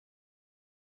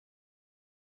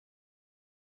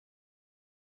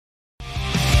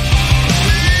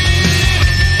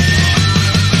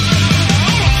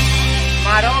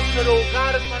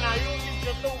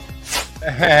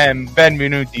And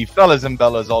benvenuti, fellas and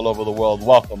bellas all over the world.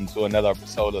 Welcome to another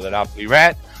episode of the Napoli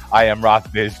Rant. I am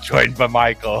Rothbiz, joined by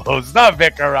my co-host, the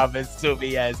vicar of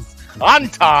Vesuvius, on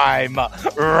time,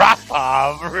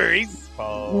 Rafa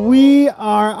Rispo. We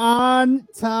are on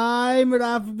time,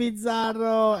 Rafa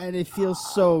Bizzarro, and it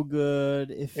feels so good.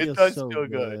 It does so feel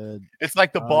good. It's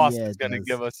like the boss is going to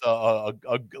give us a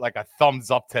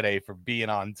thumbs up today for being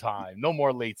on time. No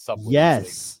more late suppers.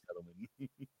 Yes.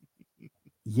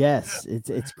 Yes,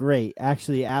 it's great.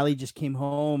 Actually, Allie just came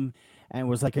home and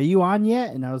was like, "Are you on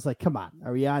yet?" And I was like, "Come on,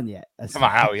 are we on yet?" Come on,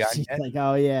 are we on She's yet? like,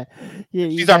 "Oh yeah,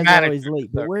 She's our manager. Always late,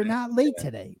 but we're not late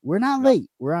today. We're not late.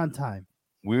 We're on time.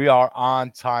 We are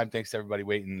on time. Thanks to everybody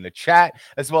waiting in the chat,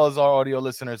 as well as our audio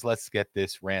listeners. Let's get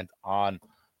this rant on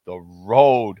the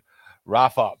road.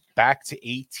 Rafa, back to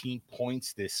 18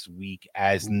 points this week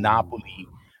as Napoli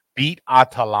beat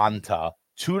Atalanta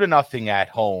 2-0 at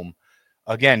home.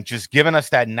 Again, just giving us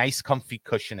that nice, comfy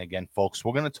cushion again, folks.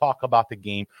 We're going to talk about the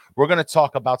game. We're going to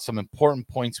talk about some important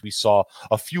points we saw,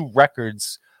 a few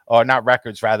records, or not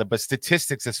records, rather, but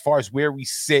statistics as far as where we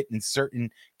sit in certain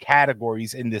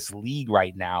categories in this league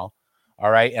right now.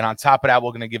 All right. And on top of that, we're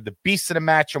going to give the beast of the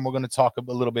match, and we're going to talk a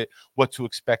little bit what to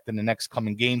expect in the next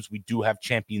coming games. We do have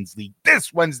Champions League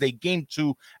this Wednesday, game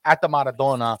 2 at the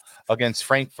Maradona against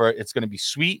Frankfurt. It's going to be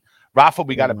sweet. Rafa,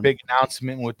 we got a big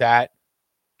announcement with that.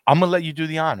 I'm going to let you do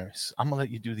the honors. Honors.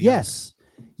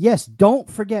 Yes. Don't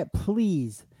forget,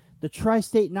 please, the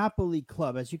Tri-State Napoli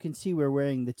Club. As you can see, we're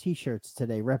wearing the T-shirts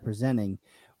today representing.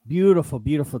 Beautiful,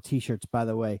 beautiful T-shirts, by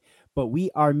the way. But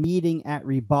we are meeting at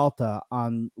Ribalta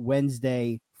on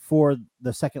Wednesday for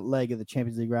the second leg of the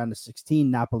Champions League round of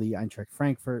 16, Napoli, Eintracht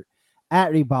Frankfurt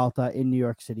at Ribalta in New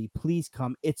York City. Please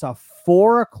come. It's a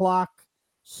 4 o'clock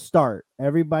start.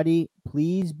 Everybody,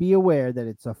 please be aware that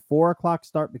it's a 4 o'clock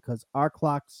start because our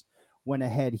clocks went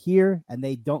ahead here and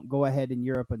they don't go ahead in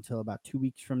Europe until about 2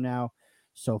 weeks from now.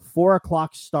 So 4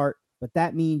 o'clock start, but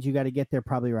that means you got to get there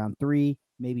probably around 3,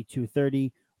 maybe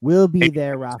 2:30. We'll be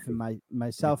there. Ralph and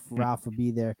myself, Ralph will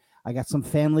be there. I got some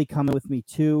family coming with me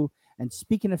too. And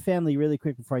speaking of family, really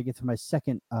quick before I get to my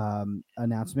second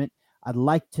announcement, I'd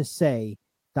like to say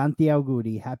tanti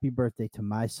auguri, happy birthday to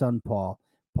my son Paul.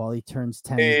 Paulie turns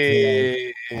 10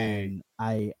 today, and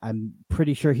I'm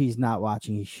pretty sure he's not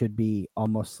watching. He should be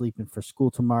almost sleeping for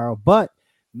school tomorrow, but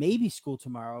maybe school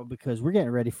tomorrow because we're getting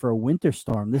ready for a winter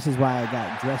storm. This is why I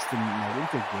got dressed in my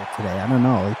winter gear today. I don't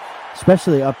know,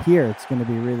 especially up here, it's going to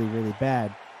be really, really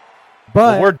bad.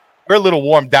 But we're a little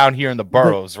warm down here in the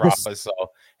boroughs, Rafa. So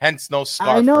hence no scarf.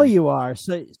 I know you are.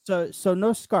 So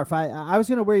no scarf. I was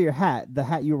gonna wear your hat, the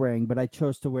hat you're wearing, but I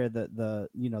chose to wear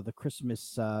the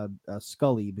Christmas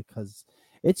Scully because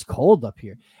it's cold up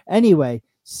here. Anyway,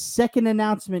 second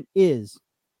announcement is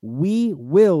we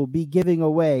will be giving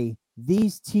away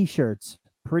these T-shirts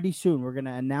pretty soon. We're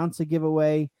gonna announce a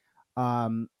giveaway.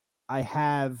 I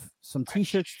have some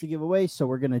T-shirts to give away, so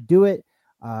we're gonna do it.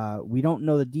 We don't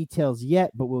know the details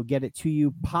yet, but we'll get it to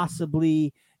you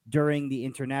possibly during the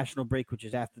international break, which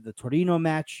is after the Torino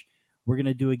match. We're going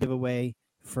to do a giveaway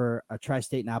for a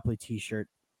Tri-State Napoli T-shirt.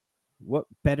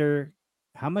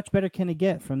 How much better can it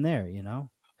get from there,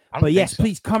 But yes,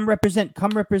 please come represent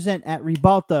at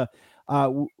Ribalta.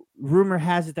 Rumor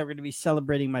has it that we're going to be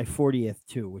celebrating my 40th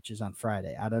too, which is on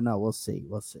Friday. I don't know. We'll see.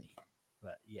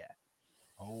 But yeah.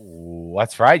 Oh,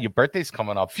 that's right. Your birthday's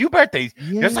coming up. Few birthdays.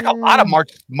 Yeah. There's like a lot of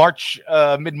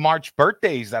mid-March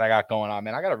birthdays that I got going on,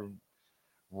 man. I got to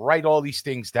write all these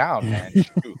things down, man.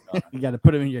 Shoot, you got to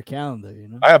put them in your calendar,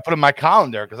 I got to put them in my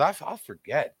calendar because I'll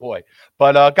forget, boy.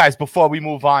 But guys, before we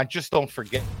move on, just don't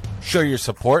forget. Show your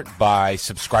support by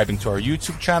subscribing to our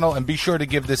YouTube channel and be sure to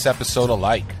give this episode a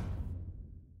like.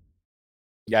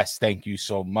 Yes, thank you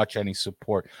so much. Any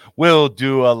support will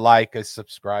do. A like, a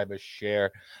subscribe, a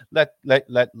share. Let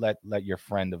your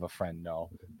friend of a friend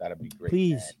know. That'd be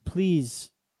great. Please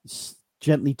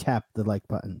gently tap the like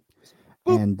button.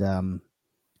 Boop.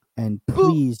 And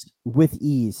please, with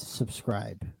ease,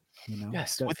 subscribe.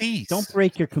 Yes, with ease. Don't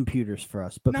break your computers for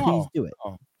us, but please do it.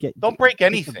 No. Don't break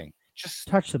anything. Just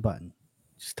touch the button.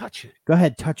 Just touch it. Go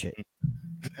ahead, touch it.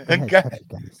 Go ahead. Touch it,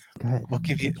 guys. Go ahead. We'll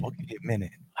give you a minute.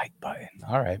 Like button.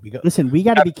 All right, we go. Listen, we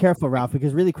got to be careful, Ralph,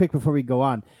 because really quick before we go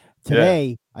on,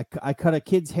 today I cut a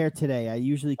kid's hair today. I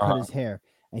usually cut his hair,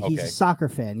 and he's a soccer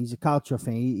fan. He's a calcio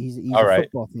fan. He's a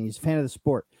football fan. He's a fan of the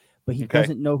sport, but he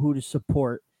doesn't know who to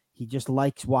support. He just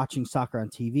likes watching soccer on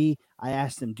TV. I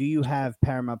asked him, "Do you have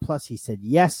Paramount Plus?" He said,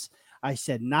 "Yes." I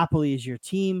said, "Napoli is your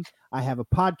team. I have a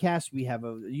podcast. We have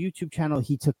a YouTube channel."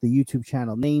 He took the YouTube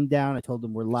channel name down. I told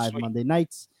him we're live Monday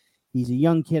nights. He's a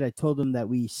young kid. I told him that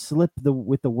we slip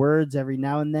with the words every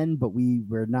now and then, but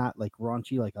we're not like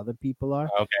raunchy like other people are.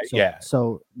 Okay, So yeah.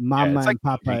 so Yeah, mama it's like and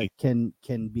papa PG.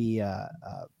 can be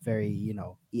very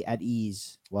at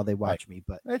ease while they Right. watch me.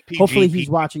 But PG, hopefully PG he's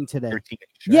watching today. 13,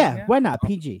 right? Yeah, Yeah. why not?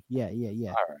 PG. Yeah.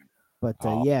 All right. But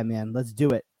Oh, yeah, man, let's do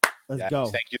it. Let's yes. go.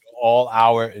 Thank you to all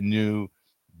our new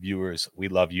viewers. We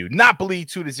love you. Napoli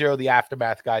 2-0, the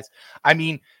aftermath, guys. I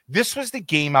mean, this was the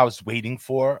game I was waiting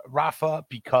for, Rafa,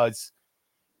 because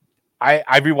I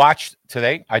rewatched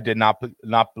today. I did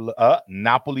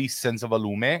Napoli Senza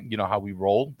Volume. You know how we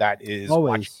roll. That is watching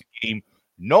Always. the game,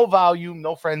 no volume,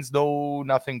 no friends, no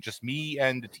nothing, just me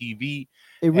and the TV.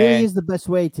 It really And is the best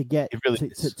way to get it really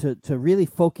is. to really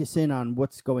focus in on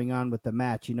what's going on with the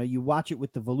match. You watch it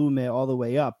with the volume all the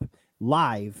way up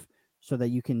live so that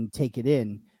you can take it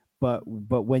in. But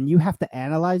when you have to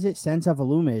analyze it, senza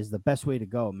volume is the best way to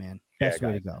go, man. Best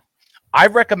way to go. I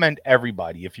recommend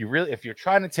everybody, if you're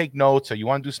trying to take notes or you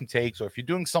want to do some takes, or if you're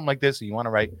doing something like this or you want to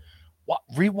write,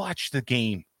 rewatch the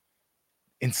game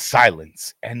in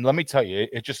silence. And let me tell you,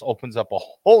 it just opens up a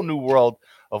whole new world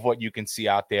of what you can see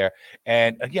out there.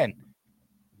 And again,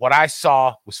 what I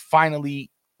saw was finally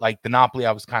like the Napoli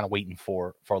I was kind of waiting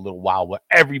for a little while, where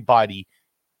everybody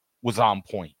was on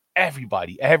point.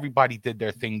 Everybody did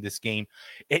their thing this game.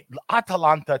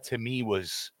 Atalanta to me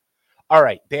was all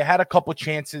right. They had a couple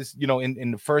chances,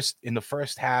 in the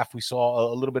first half. We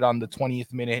saw a little bit on the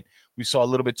 20th minute. We saw a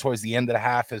little bit towards the end of the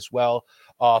half as well.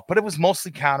 But it was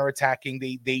mostly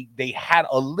counterattacking. They had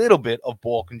a little bit of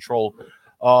ball control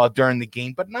during the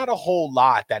game, but not a whole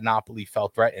lot that Napoli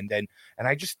felt threatened. And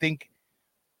I just think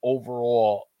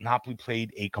overall, Napoli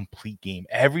played a complete game.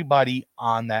 Everybody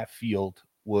on that field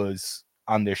was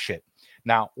on their shit.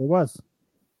 Now, it was.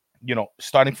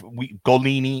 Starting from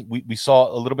Golini, we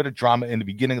saw a little bit of drama in the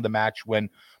beginning of the match when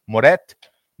Meret,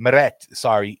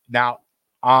 now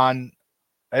on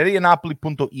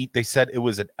Arianapoli.it, they said it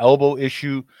was an elbow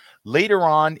issue. Later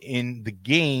on in the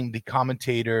game, the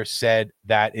commentator said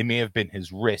that it may have been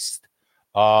his wrist.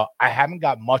 I haven't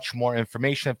got much more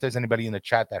information. If there's anybody in the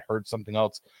chat that heard something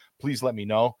else, please let me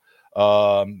know.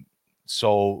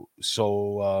 So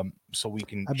we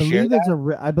can share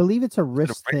that. I believe it's a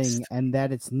wrist thing, and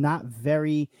that it's not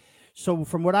very. So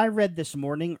from what I read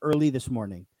early this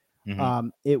morning,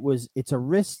 it's a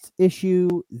wrist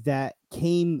issue that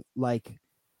came like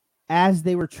as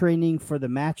they were training for the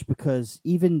match, because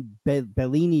even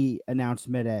Bellini announced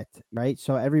Meret, right?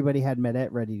 So everybody had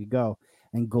Meret ready to go,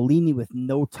 and Golini with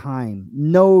no time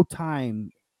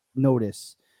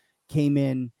notice came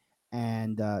in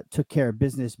and took care of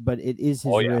business. But it is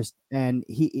his wrist, and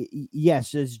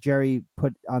yes, as Jerry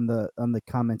put on the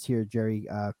comments here, Jerry,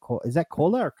 is that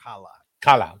Cola or Kala?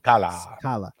 Kala.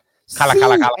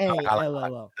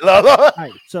 C-A-L-L-O. All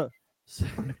right, so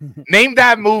name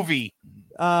that movie.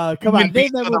 Come on,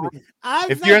 name that movie.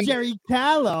 I'm not Jerry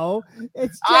Callow.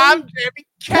 It's I'm Jerry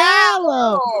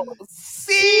Callow.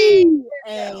 C-A-L-L-O.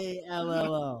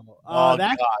 Oh,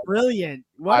 that's brilliant.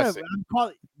 I'm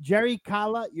calling Jerry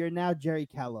Callow. You're now Jerry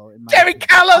Callow. Jerry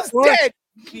Callow's dead.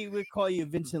 We call you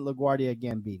Vincent LaGuardia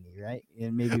Gambini, right?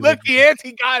 And maybe look, he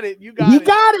got it. You got it. He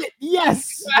got it.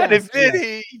 Yes.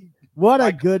 Vinny.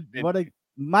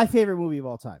 My favorite movie of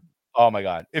all time. Oh my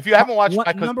God! If you haven't watched My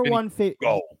Cousin number Vinny, one favorite,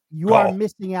 go. Are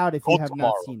missing out if you have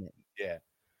not seen it. Yeah,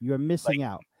 you are missing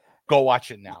out. Go watch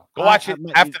it now. Go watch it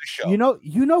after the show.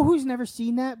 You know who's never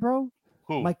seen that, bro?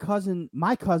 Who? My cousin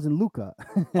Luca.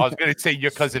 I was gonna say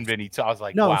your cousin Vinny. So I was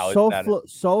like, no, wow.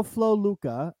 Soflo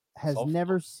Luca has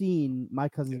never seen My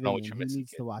Cousin Vinny. He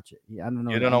needs to watch it. I don't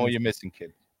know. You don't know what you're missing,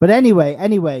 kid. But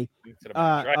anyway,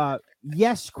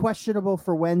 yes, questionable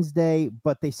for Wednesday,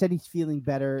 but they said he's feeling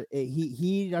better.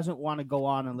 He doesn't want to go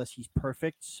on unless he's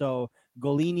perfect. So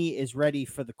Golini is ready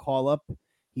for the call up.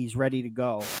 He's ready to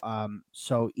go.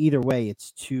 So either way,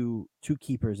 it's two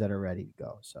keepers that are ready to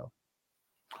go. So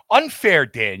unfair,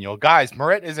 Daniel. Guys,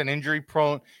 Meret isn't injury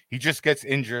prone. He just gets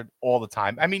injured all the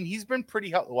time. I mean, he's been pretty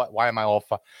healthy. Why am I all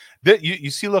fine? You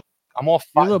see, look, I'm all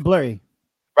fine. You're a little blurry.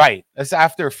 Right. That's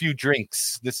after a few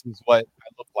drinks. This is what I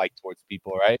look like towards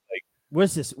people, right? Like, what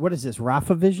is this? What is this?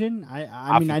 Rafa vision?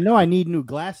 I mean, I know I need new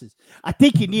glasses. I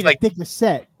think you need a thicker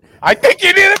set. I think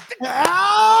you need a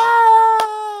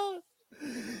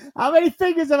How many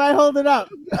fingers am I holding up?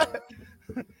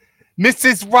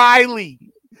 Mrs. Riley.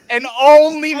 And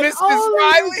only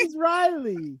Mrs.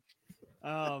 Riley.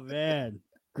 Oh, man.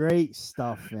 Great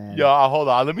stuff, man. Yeah, hold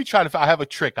on. Let me try to. I have a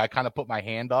trick. I kind of put my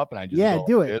hand up and I just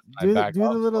do it. Do the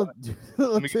little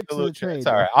tricks of the trade. It's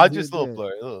all right. I'll just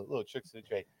little tricks of the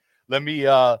trade. Let me.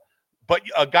 But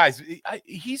guys,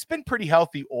 he's been pretty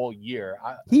healthy all year.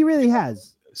 He really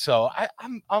has. So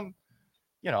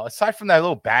aside from that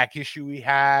little back issue he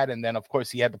had, and then of course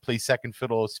he had to play second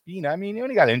fiddle to Spina. I mean, he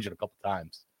only got injured a couple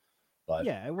times, but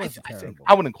Yeah, it wasn't I think terrible.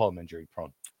 I wouldn't call him injury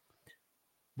prone.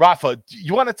 Rafa,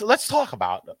 you wanted to let's talk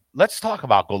about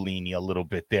Golini a little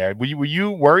bit there. Were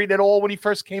you worried at all when he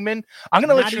first came in? I'm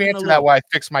gonna let Not you even a answer that little. while I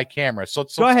fix my camera. So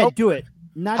Go ahead, do it.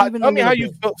 Not even a tell me how little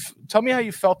you bit. felt. Tell me how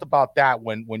you felt about that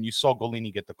when you saw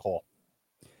Golini get the call.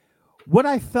 What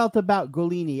I felt about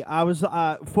Golini, I was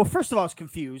well. First of all, I was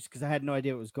confused because I had no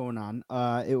idea what was going on.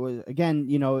 It was again,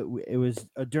 it was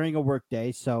during a work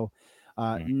day, so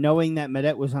knowing that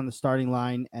Medet was on the starting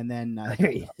line, and then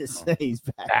here he is, he's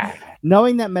back.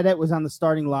 Knowing that Medet was on the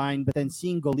starting line, but then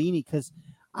seeing Golini, because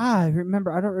I don't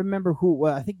remember who.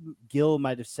 Well, I think Gil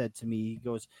might have said to me,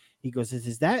 he goes,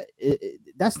 is that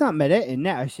that's not Medet in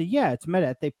net? I said, yeah, it's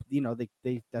Medet.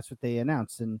 They that's what they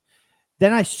announced, and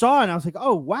then I saw and I was like,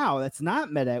 oh, wow, that's not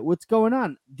Medet. What's going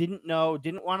on? Didn't know,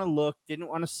 didn't want to look, didn't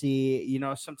want to see.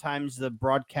 Sometimes the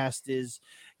broadcast is,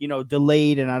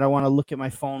 delayed and I don't want to look at my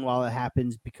phone while it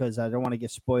happens because I don't want to get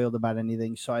spoiled about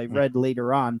anything. So I read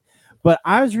later on. But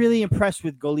I was really impressed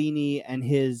with Golini and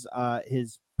his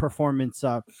performance.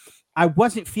 I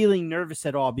wasn't feeling nervous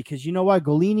at all because you know what?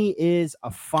 Golini is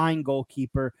a fine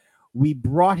goalkeeper. We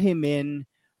brought him in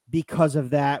because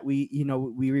of that. We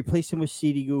replaced him with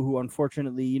Sidigu, who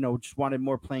unfortunately, just wanted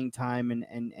more playing time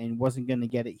and wasn't going to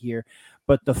get it here.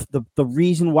 But the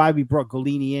reason why we brought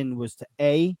Golini in was to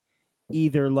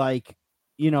either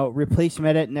replace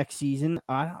Medet next season.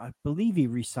 I believe he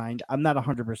re-signed. I'm not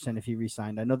 100% if he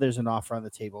re-signed. I know there's an offer on the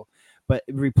table, but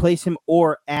replace him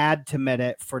or add to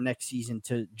Medet for next season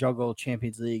to juggle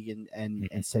Champions League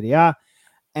and Serie A.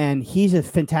 And he's a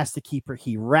fantastic keeper.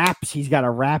 He raps. He's got a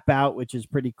rap out, which is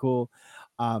pretty cool.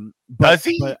 Does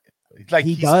he? Like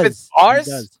he does. Bars?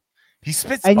 He does. He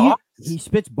spits bars. He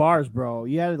spits bars, bro.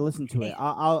 You got to listen to it.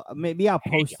 I'll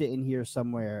post it in here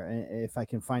somewhere if I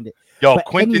can find it. Yo,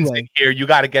 Quentin's in here. You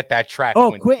got to get that track.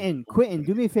 Oh, Quentin,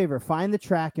 do me a favor. Find the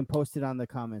track and post it on the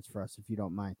comments for us if you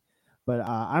don't mind. But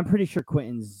I'm pretty sure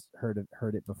Quentin's heard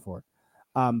it before.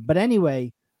 But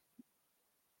anyway.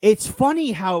 It's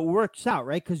funny how it works out,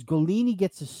 right? Because Golini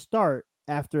gets a start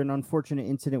after an unfortunate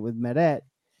incident with Medet,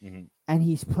 and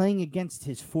he's playing against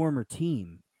his former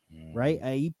team, right?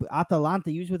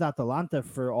 Atalanta, he was with Atalanta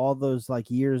for all those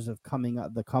years of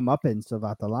the comeuppance of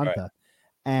Atalanta, right.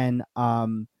 And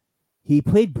he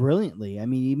played brilliantly. I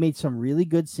mean, he made some really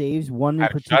good saves. One in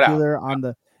particular on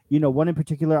the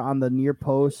near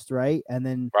post, right? And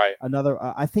then another.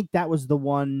 I think that was the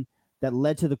one that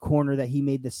led to the corner that he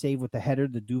made the save with the header,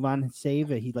 the Duvan save.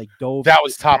 He dove that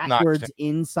was top backwards notch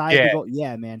inside the goal.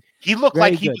 Yeah, man. He looked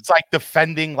like he was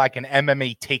defending like an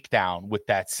MMA takedown with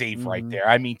that save right there.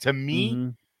 I mean, to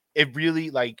me, it really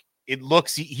it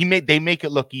looks they make it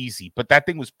look easy, but that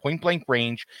thing was point blank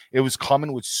range. It was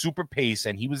coming with super pace,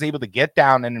 and he was able to get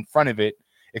down and in front of it,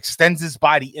 extends his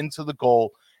body into the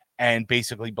goal, and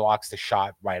basically blocks the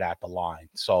shot right at the line.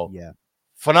 So yeah.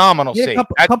 Phenomenal save.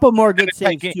 A couple more good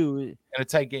saves too. In a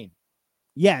tight game.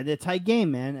 Yeah, the tight game,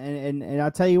 man. And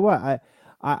I'll tell you what,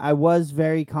 I was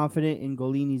very confident in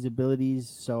Golini's abilities,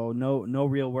 so no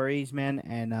real worries, man.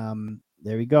 And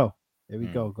there we go.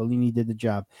 Golini did the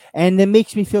job, and it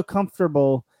makes me feel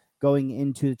comfortable going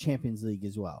into the Champions League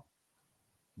as well.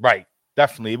 Right,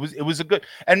 definitely. It was a good,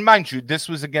 and mind you, this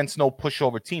was against no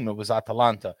pushover team. It was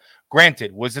Atalanta.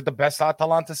 Granted, was it the best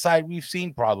Atalanta side we've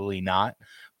seen? Probably not,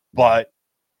 but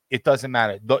it doesn't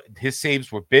matter. His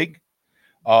saves were big.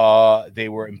 They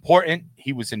were important.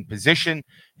 He was in position.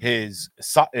 His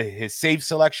save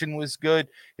selection was good.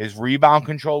 His rebound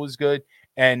control was good.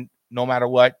 And no matter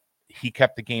what, he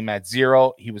kept the game at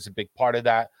 0. He was a big part of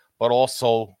that. But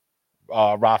also,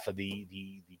 Rafa,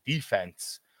 the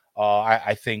defense,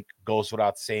 I think goes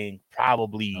without saying,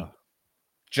 probably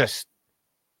just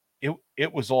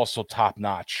it was also top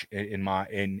notch in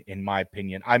my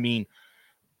opinion. I mean,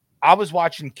 I was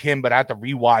watching Kim, but at the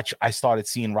rewatch, I started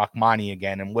seeing Rachmani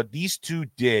again. And what these two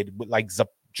did with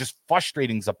just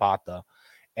frustrating Zapata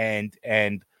and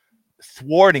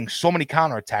thwarting so many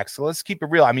counterattacks. So let's keep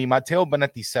it real. I mean, Matteo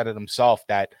Bonetti said it himself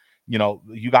that, you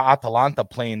got Atalanta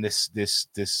playing this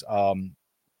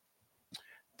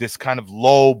kind of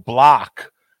low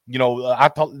block.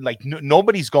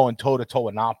 Nobody's going toe to toe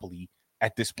with Napoli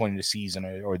at this point in the season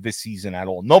or this season at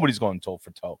all. Nobody's going toe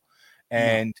for toe.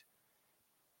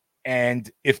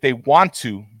 And if they want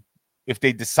to, if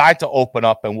they decide to open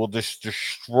up and we'll just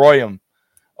destroy them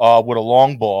with a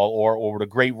long ball or with a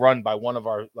great run by one of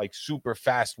our super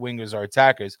fast wingers or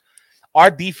attackers,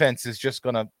 our defense is just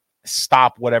going to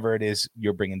stop whatever it is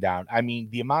you're bringing down. I mean,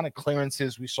 the amount of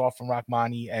clearances we saw from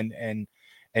Rachmani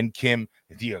and Kim,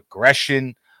 the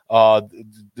aggression,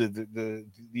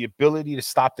 The ability to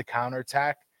stop the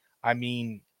counterattack. I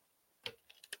mean,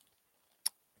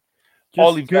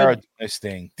 Oliveira doing his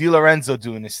thing, Di Lorenzo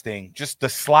doing his thing, just the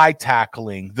slide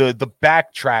tackling, the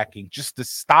backtracking, just the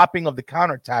stopping of the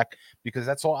counterattack, because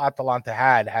that's all Atalanta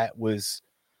had was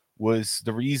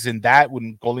the reason that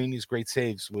when Golini's great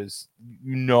saves was,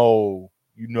 it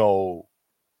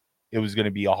was going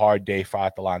to be a hard day for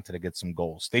Atalanta to get some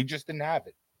goals. They just didn't have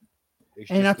it.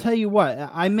 And I'll tell you what,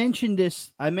 I mentioned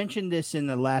this in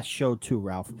the last show too,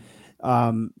 Ralph.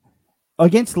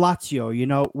 Against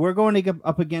Lazio, we're going to get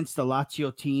up against the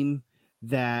Lazio team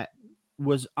that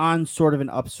was on sort of an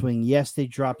upswing. Yes, they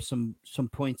dropped some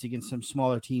points against some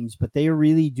smaller teams, but they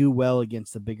really do well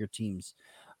against the bigger teams.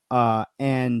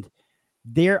 And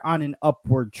they're on an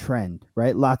upward trend,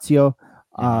 right? Lazio,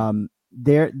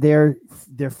 they're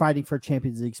fighting for a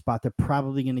Champions League spot. They're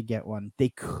probably going to get one. They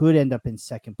could end up in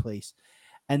second place.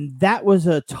 And that was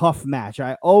a tough match.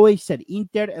 I always said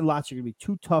Inter and Lazio are going to be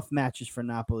two tough matches for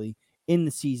Napoli in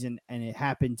the season, and it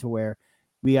happened to where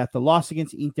we got the loss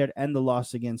against Inter and the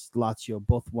loss against Lazio,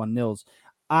 both 1-0.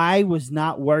 I was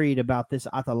not worried about this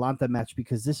Atalanta match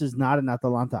because this is not an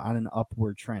Atalanta on an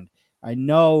upward trend. I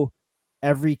know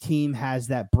every team has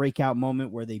that breakout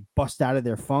moment where they bust out of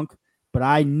their funk, but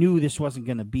I knew this wasn't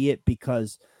going to be it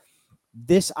because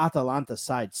this Atalanta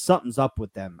side, something's up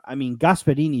with them. I mean,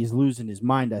 Gasperini is losing his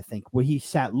mind, I think. Where he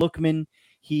sat Lookman,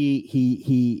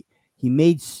 he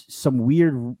made some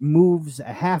weird moves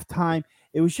at halftime.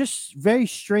 It was just very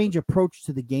strange approach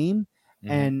to the game.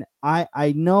 And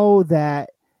I know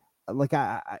that, like,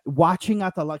 I watching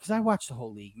Atalanta, because I watch the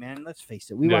whole league, man. Let's face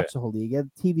it, we watch the whole league.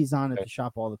 TV's on at the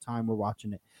shop all the time. We're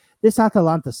watching it. This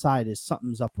Atalanta side is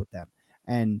something's up with them,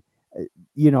 and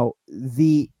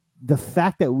the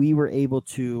fact that we were able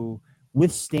to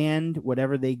withstand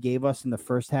whatever they gave us in the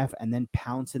first half and then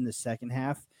pounce in the second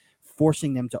half,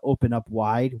 forcing them to open up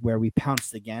wide where we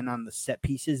pounced again on the set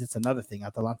pieces. It's another thing.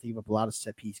 Atalanta gave up a lot of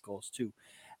set piece goals too.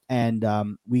 And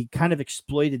we kind of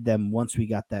exploited them once we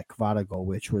got that Kvara goal,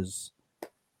 which was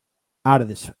out of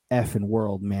this effing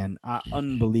world, man.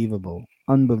 Unbelievable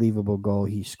goal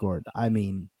he scored. I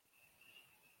mean,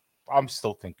 I'm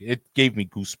still thinking it gave me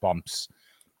goosebumps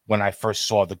when I first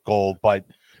saw the goal. But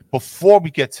before we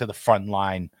get to the front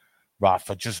line,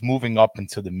 Rafa, just moving up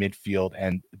into the midfield,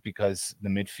 and because the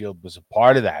midfield was a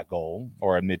part of that goal,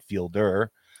 or a midfielder,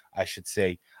 I should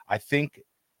say, I think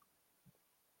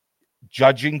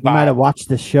judging by... You might have watched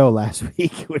the show last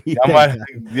week. What do you think? Right. I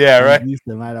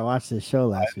might have watched the show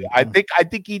last week. I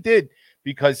think he did,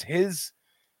 because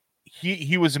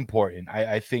he was important.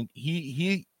 I think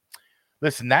he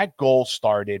listen, that goal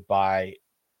started by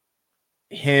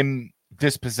him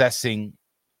dispossessing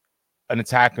an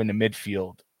attacker in the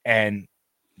midfield and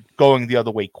going the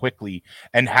other way quickly,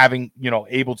 and having,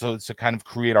 able to kind of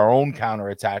create our own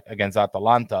counterattack against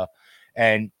Atalanta.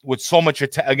 And with so much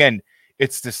again,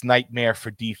 it's this nightmare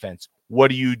for defense. What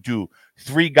do?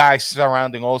 3 guys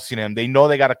surrounding Osimhen. They know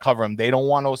they got to cover him. They don't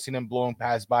want Osimhen blowing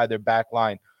past by their back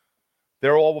line.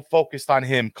 They're all focused on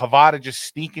him. Kvara just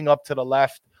sneaking up to the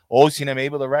left. Osimhen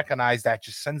able to recognize that,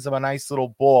 just sends him a nice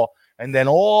little ball. And then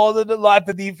all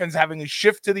the defense having to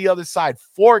shift to the other side.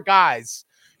 4 guys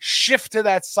shift to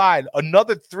that side.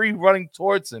 Another 3 running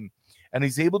towards him. And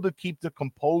he's able to keep the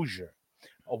composure.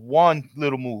 1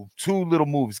 little move, 2 little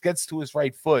moves, gets to his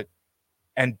right foot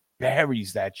and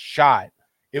buries that shot.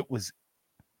 It was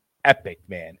epic,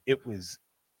 man. It was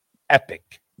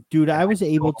epic. Dude, I was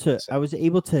able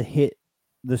to hit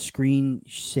the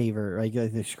screensaver, like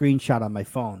the screenshot on my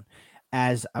phone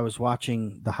as I was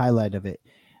watching the highlight of it.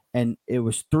 And it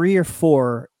was 3 or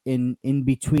 4 in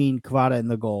between Kvara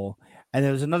and the goal. And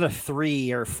there was another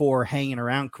 3 or 4 hanging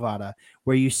around Kvara,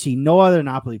 where you see no other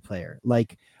Napoli player.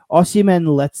 Like, Osimhen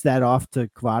lets that off to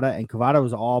Kvara, and Kvara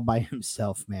was all by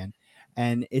himself, man.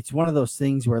 And it's one of those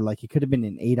things where, like, it could have been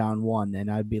an 8-on-1,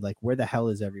 and I'd be like, where the hell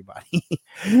is everybody?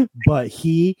 But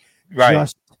he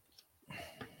just...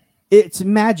 It's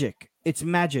magic. It's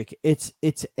magic. It's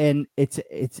a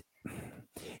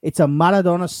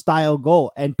Maradona style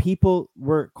goal, and people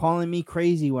were calling me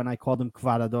crazy when I called him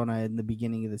Kvaradona in the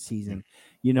beginning of the season.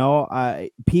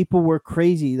 People were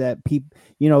crazy that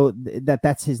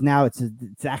that's his now. It's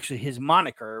actually his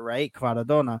moniker, right?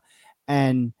 Kvaradona,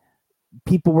 and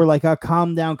people were like, "Oh,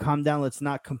 calm down. Let's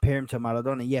not compare him to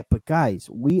Maradona yet." But guys,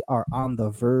 we are on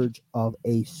the verge of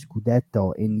a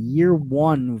Scudetto in year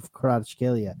 1 with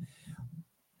Kvaratskhelia.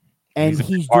 And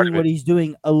he's doing what he's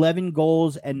doing. 11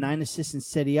 goals and 9 assists in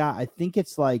Serie A. I think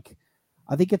it's like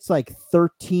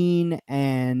 13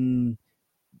 and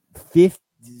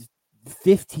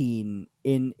 15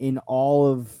 in all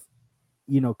of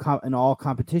in all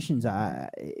competitions.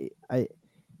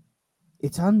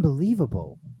 It's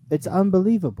unbelievable. It's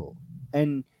unbelievable.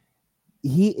 And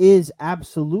he is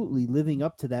absolutely living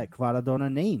up to that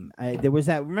Kvaradona name. There was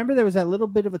that little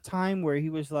bit of a time where he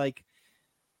was like,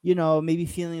 maybe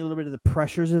feeling a little bit of the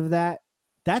pressures of that.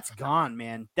 That's gone,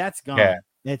 man. That's gone. Yeah.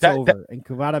 It's That over. And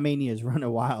Kvara is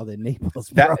running wild in Naples,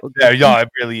 That bro. yeah, it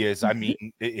really is. I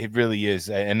mean, it really is,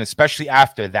 and especially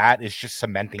after that, it's just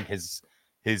cementing his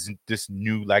this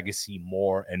new legacy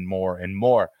more and more and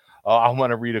more. I want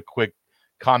to read a quick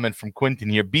comment from Quinton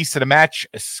here. Beast of the match: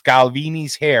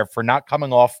 Scalvini's hair for not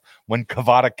coming off when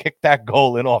Cavada kicked that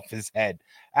goal in off his head.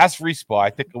 As for Respawn,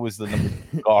 I think it was the number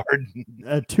 2 guard.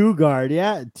 A 2 guard,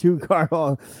 yeah, 2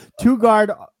 guard, 2 guard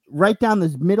right down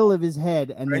the middle of his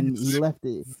head, and then he left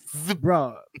it.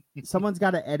 Bro, someone's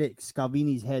got to edit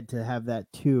Scalvini's head to have that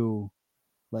 2,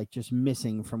 like, just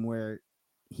missing from where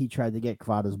he tried to get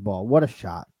Kvada's ball. What a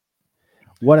shot.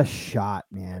 What a shot,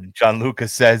 man. Gianluca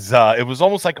says it was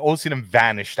almost like Osimhen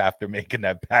vanished after making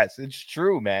that pass. It's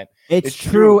true, man. It's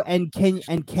true. And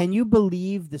can you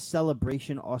believe the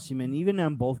celebration Osimhen, even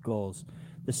on both goals,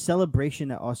 the celebration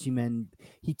that Osimhen,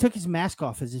 he took his mask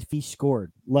off as if he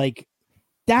scored. Like,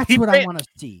 that's what I want to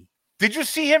see. Did you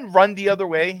see him run the other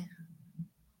way?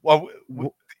 Well,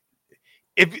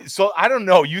 I don't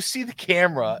know. You see the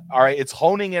camera, all right? It's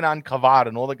honing in on Cavada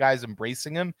and all the guys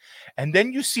embracing him, and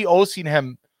then you see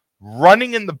Osimhen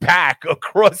running in the back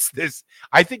across this.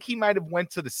 I think he might have went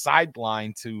to the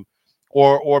sideline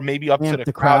or maybe up to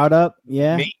the crowd up.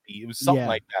 Yeah, maybe it was something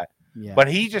like that. Yeah, but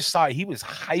he just saw he was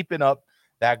hyping up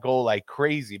that goal like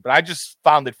crazy. But I just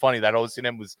found it funny that I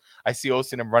see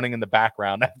Osimhen running in the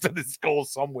background after this goal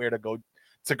somewhere to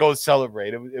go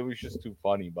celebrate. It was just too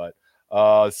funny, but.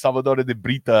 Salvador de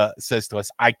Brita says to us,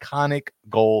 iconic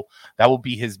goal. That will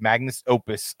be his magnus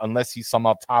opus unless he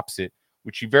somehow tops it,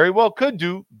 which he very well could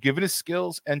do, given his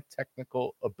skills and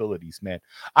technical abilities, man.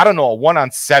 I don't know, a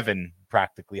 1-on-7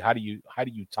 practically. How do you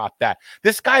top that?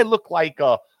 This guy looked like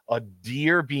a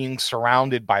deer being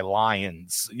surrounded by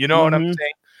lions. You know what I'm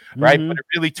saying? Right? But it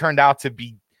really turned out to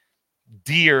be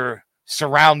deer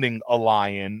surrounding a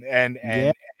lion and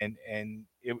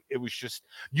it was just,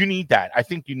 you need that. I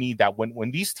think you need that when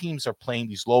these teams are playing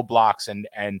these low blocks and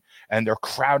they're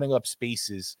crowding up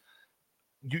spaces.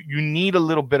 You need a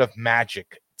little bit of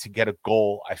magic to get a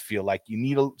goal. I feel like you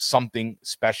need something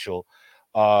special.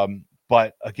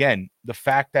 But again, the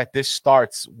fact that this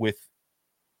starts with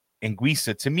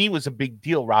Anguissa to me was a big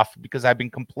deal, Rafa, because I've been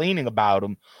complaining about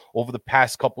him over the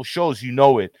past couple shows. You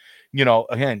know it.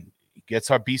 Again, he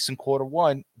gets our beast in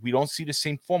Q1. We don't see the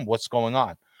same form. What's going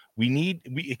on?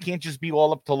 It can't just be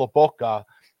all up to Lobotka,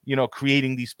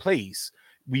 creating these plays.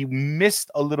 We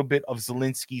missed a little bit of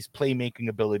Zielinski's playmaking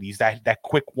abilities, that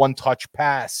quick one-touch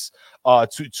pass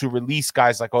to release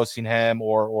guys like Osimhen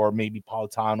or maybe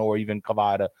Politano or even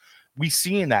Cavada. We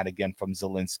seeing that again from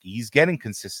Zielinski. He's getting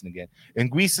consistent again. And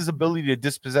Guisa's ability to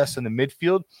dispossess in the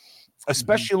midfield,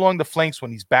 especially along the flanks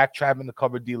when he's backtrapping to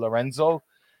cover Di Lorenzo,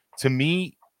 to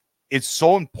me, it's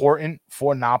so important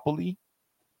for Napoli.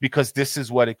 Because this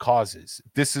is what it causes.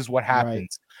 This is what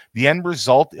happens. Right. The end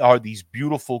result are these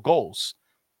beautiful goals.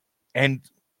 And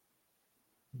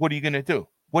what are you going to do?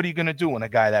 What are you going to do when a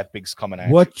guy that big's coming at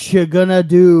you? What you going to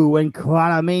do when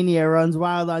Quaramania runs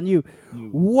wild on you?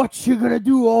 What you going to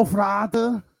do, oh frate?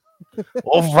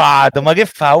 Oh frate, ma che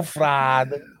fa, oh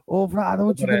frate? Oh frate,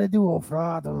 what you going to do, oh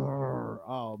frate?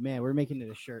 Oh, man, we're making it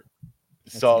a shirt.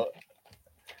 So...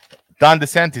 Don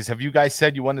DeSantis, have you guys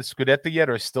said you won the Scudetto yet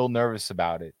or still nervous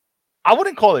about it? I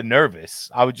wouldn't call it nervous.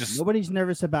 I would just... Nobody's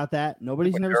nervous about that.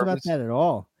 Nobody's nervous about that at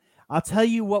all. I'll tell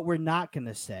you what we're not going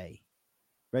to say.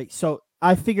 Right? So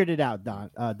I figured it out,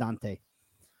 Dante.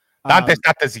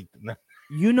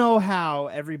 You know how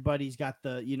everybody's got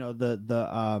the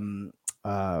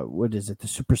what is it? The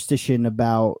superstition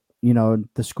about, the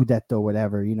Scudetto,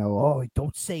 whatever, oh,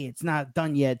 don't say it's not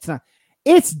done yet. It's not.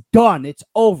 It's done. It's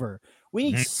over. We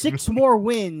need 6 more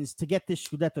wins to get this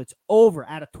Scudetto. It's over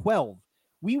out of 12.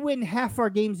 We win half our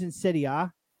games in Serie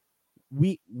A.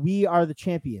 We are the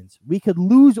champions. We could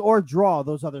lose or draw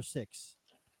those other 6.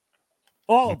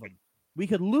 All of them. We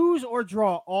could lose or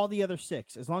draw all the other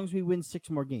 6 as long as we win 6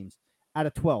 more games out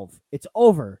of 12. It's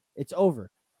over. It's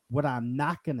over. What I'm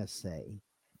not going to say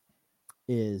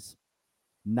is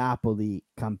Napoli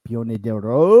campione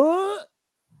d'Europa.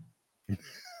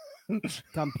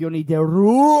 Campioni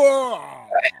d'Europa.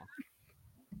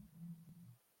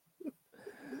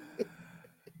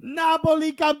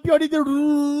 Napoli campioni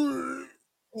d'Europa.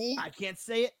 I can't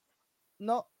say it.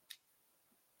 No.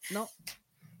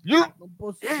 You, Non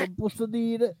posso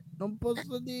dire. Non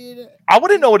posso dire. I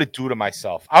wouldn't know what to do to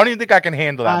myself. I don't even think I can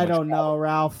handle that I much don't power. know,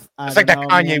 Ralph. It's like that know,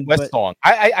 Kanye man, West song.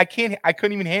 I can't. I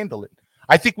couldn't even handle it.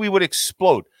 I think we would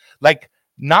explode. Like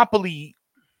Napoli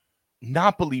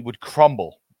would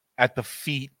crumble at the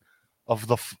feet of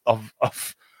the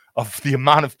of the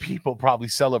amount of people probably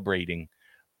celebrating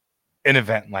an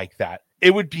event like that.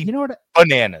 It would be You know what?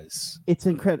 bananas. It's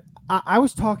incredible. I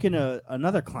was talking to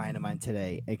another client of mine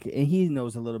today, and he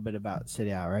knows a little bit about Serie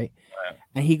A, right?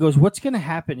 And he goes, "What's going to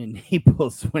happen in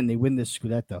Naples when they win this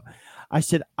Scudetto?" I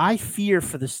said, "I fear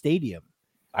for the stadium.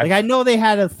 Like I know they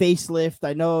had a facelift.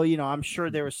 I know, I'm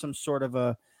sure there was some sort of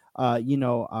a,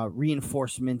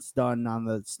 reinforcements done on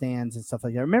the stands and stuff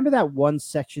like that. Remember that one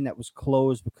section that was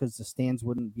closed because the stands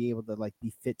wouldn't be able to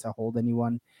be fit to hold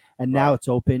anyone, and now it's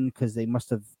open because they must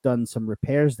have done some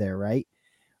repairs there, right?"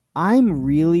 I'm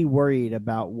really worried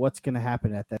about what's going to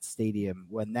happen at that stadium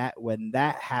when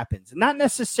that happens. Not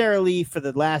necessarily for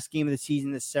the last game of the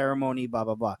season, the ceremony, blah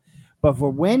blah blah, but for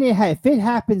when if it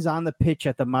happens on the pitch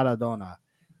at the Maradona,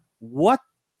 what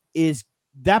is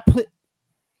that?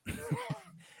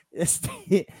 It's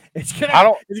gonna. I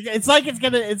don't. It's like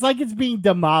it's being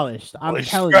demolished. I'm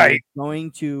telling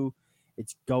you,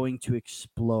 it's going to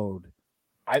explode.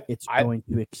 It's going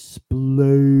to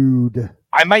explode.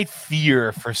 I might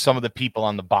fear for some of the people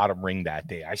on the bottom ring that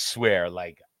day. I swear,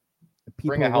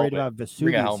 people are worried about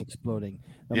Vesuvius exploding.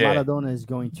 The Maradona is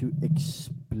going to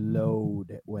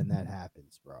explode when that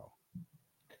happens, bro.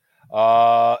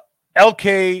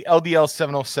 LK LDL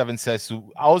 707 says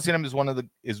Alzheimer's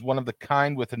is one of the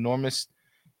kind with enormous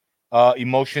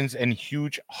emotions and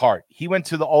huge heart. He went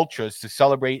to the ultras to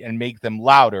celebrate and make them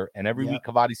louder, and every week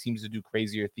Cavani seems to do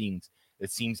crazier things.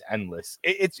 It seems endless.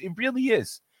 It really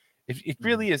is. It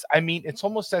really is. I mean, it's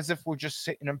almost as if we're just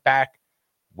sitting back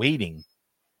waiting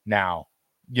now,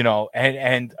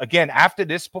 and again, after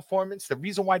this performance, the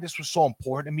reason why this was so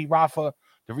important to me, Rafa,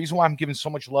 the reason why I'm giving so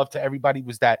much love to everybody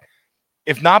was that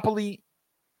if Napoli,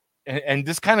 and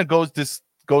this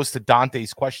goes to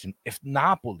Dante's question, if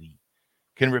Napoli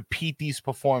can repeat these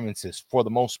performances for the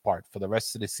most part for the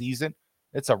rest of the season,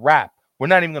 it's a wrap. We're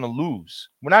not even going to lose.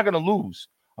 We're not going to lose.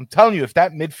 I'm telling you, if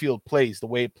that midfield plays the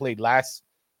way it played last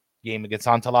game against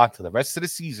Atalanta, the rest of the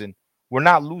season, we're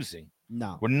not losing.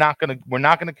 No, we're not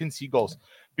gonna concede goals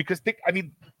because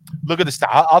look at the stat.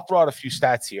 I'll throw out a few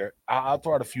stats here. I'll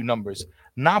throw out a few numbers.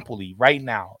 Napoli right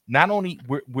now, not only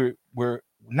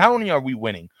are we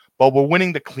winning, but we're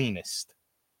winning the cleanest.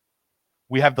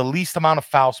 We have the least amount of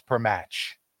fouls per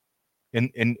match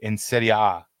in Serie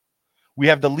A. We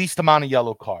have the least amount of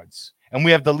yellow cards, and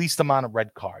we have the least amount of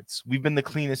red cards. We've been the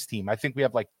cleanest team. I think we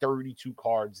have 32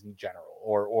 cards in general,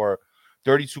 or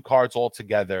 32 cards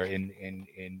altogether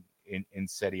in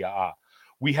Serie A.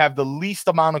 We have the least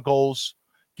amount of goals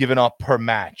given up per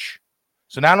match.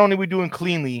 So not only are we doing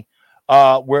cleanly,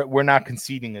 we're not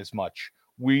conceding as much.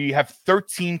 We have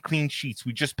 13 clean sheets.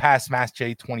 We just passed match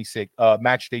day 26.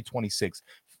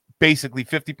 Basically,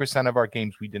 50% of our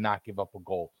games we did not give up a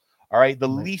goal. All right. The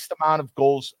least amount of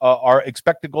goals, our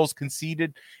expected goals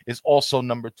conceded, is also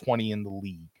number 20 in the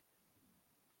league.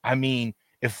 I mean,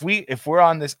 if we're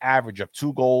on this average of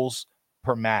 2 goals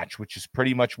per match, which is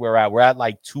pretty much where we're at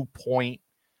 2.3,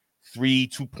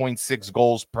 2.6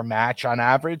 goals per match on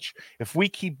average. If we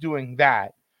keep doing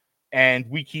that and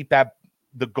we keep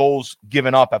the goals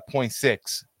given up at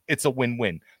 0.6, it's a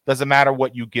win-win. Doesn't matter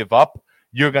what you give up,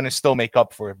 you're going to still make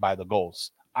up for it by the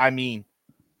goals. I mean,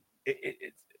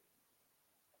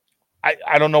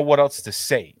 I don't know what else to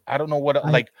say. I don't know what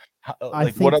I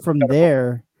think from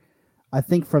there. I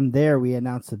think from there we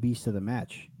announce the beast of the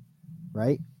match,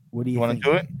 right? What do you want think?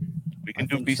 to do it? We can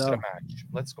do beast of the match.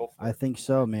 Let's go for it. I think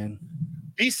so, man.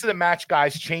 Beast of the match,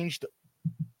 guys, changed.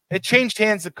 It changed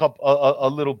hands a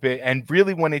little bit, and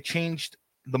really when it changed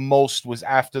the most was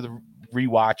after the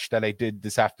rewatch that I did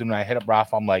this afternoon. I hit up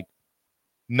Rafa. I'm like,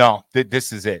 no,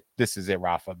 this is it. This is it,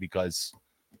 Rafa, because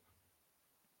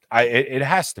it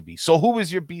has to be. So who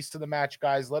is your beast of the match,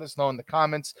 guys? Let us know in the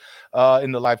comments,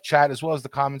 in the live chat, as well as the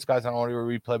comments, guys, on audio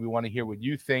replay. We want to hear what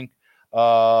you think.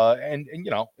 And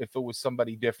if it was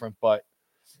somebody different, but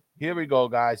here we go,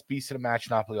 guys. Beast of the match,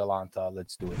 Napoli Atalanta.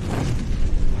 Let's do it.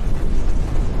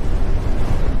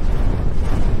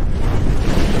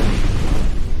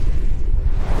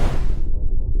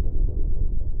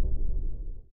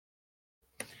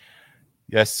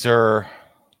 Yes, sir.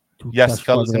 Yes,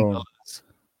 fellas and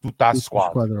fellas.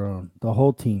 Squadron. The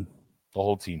whole team.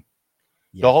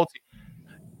 Yeah. The whole team.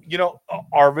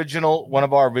 One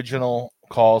of our original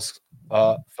calls,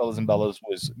 fellas and bellas,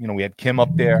 was, we had Kim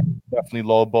up there, definitely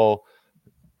Lobo,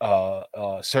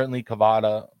 certainly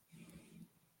Cavada,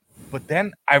 But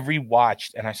then I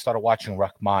rewatched and I started watching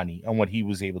Rahmani and what he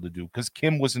was able to do because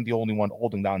Kim wasn't the only one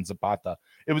holding down Zapata.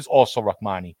 It was also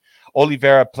Rahmani.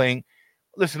 Oliveira playing.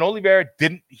 Listen, Oliveira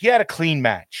he had a clean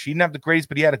match. He didn't have the grades,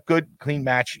 but he had a good, clean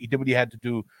match. He did what he had to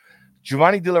do.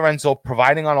 Giovanni Di Lorenzo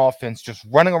providing on offense, just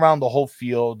running around the whole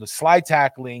field, the slide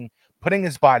tackling, putting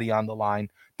his body on the line.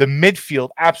 The midfield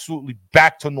absolutely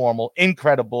back to normal,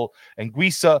 incredible. And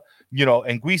Guisa's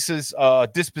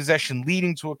dispossession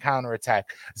leading to a counterattack.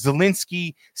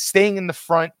 Zielinski staying in the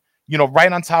front,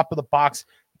 right on top of the box,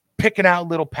 picking out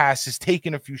little passes,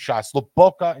 taking a few shots.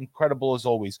 Lobotka, incredible as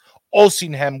always.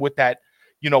 Osimhen with that,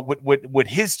 with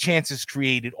his chances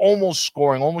created, almost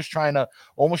scoring, almost trying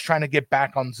to get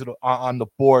back on the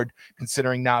board.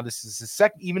 Considering now this is his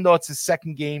second, even though it's his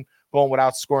second game going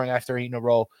without scoring after 8 in a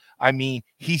row. I mean,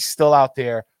 he's still out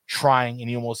there trying, and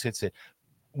he almost hits it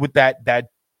with that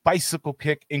bicycle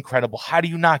kick. Incredible. How do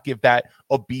you not give that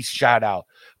a beast shout out?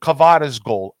 Cavada's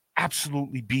goal,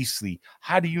 absolutely beastly.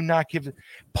 How do you not give it?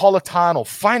 Politano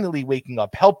finally waking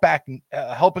up, helping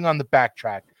on the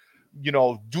backtrack,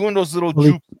 doing those little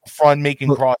juke front,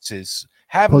 making crosses.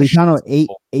 Politano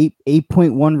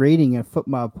 8.1 rating at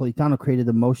football. Politano created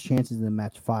the most chances in the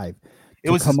match 5. It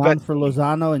was come on for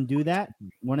Lozano and do that.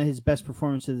 One of his best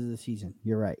performances of the season.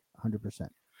 You're right, 100%.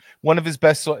 One of his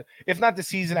best, if not the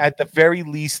season, at the very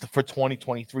least for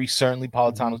 2023, certainly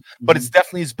Politano's, but it's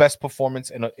definitely his best performance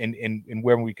in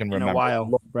where we can remember. In a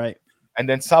while, right? And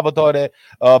then Salvatore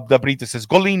Dabrita says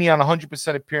Golini on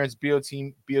 100% appearance,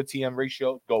 BOTM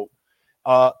ratio, GOAT.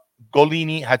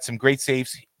 Golini had some great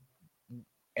saves,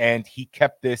 and he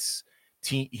kept this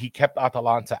team. He kept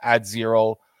Atalanta at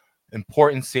 0.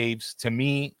 Important saves. To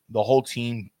me, the whole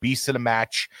team, beast of the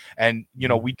match. And,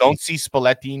 we don't see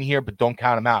Spalletti in here, but don't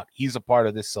count him out. He's a part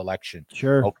of this selection.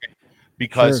 Sure. Okay.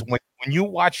 Because when you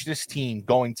watch this team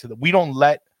going we don't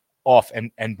let off,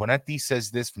 and Bonetti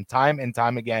says this from time and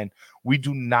time again, we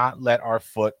do not let our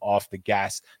foot off the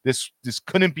gas. This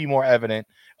couldn't be more evident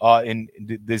in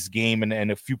this game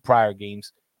and a few prior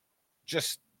games.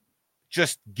 Just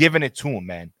giving it to him,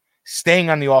 man. Staying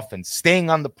on the offense, staying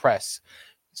on the press.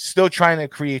 Still trying to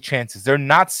create chances. They're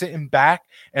not sitting back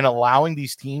and allowing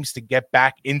these teams to get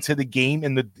back into the game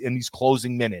in these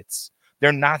closing minutes.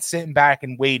 They're not sitting back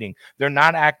and waiting. They're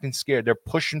not acting scared. They're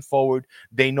pushing forward.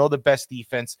 They know the best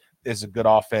defense is a good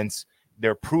offense.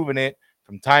 They're proving it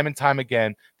from time and time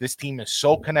again. This team is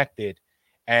so connected.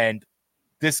 And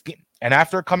this game, and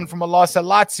after coming from a loss at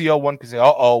Lazio, one could say,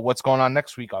 what's going on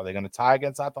next week? Are they going to tie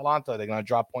against Atalanta? Are they going to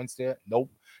drop points there?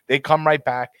 Nope. They come right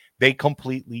back. They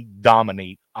completely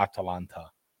dominate Atalanta.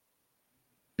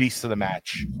 Beast of the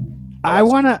match. I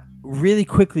want to really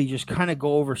quickly just kind of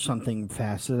go over something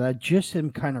fast that I just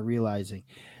am kind of realizing.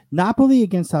 Napoli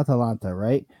against Atalanta,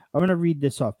 right? I'm going to read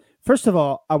this off. First of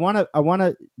all, I want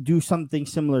to do something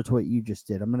similar to what you just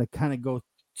did. I'm going to kind of go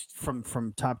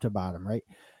from top to bottom, right?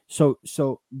 So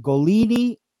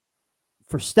Golini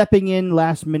for stepping in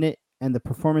last minute and the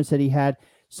performance that he had.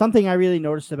 Something I really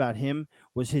noticed about him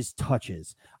was his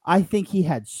touches. I think he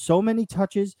had so many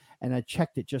touches, and I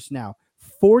checked it just now.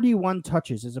 41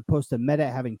 touches as opposed to Meta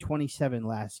having 27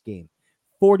 last game.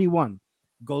 41.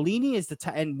 Golini is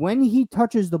and when he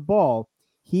touches the ball,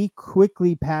 he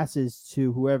quickly passes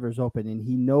to whoever's open, and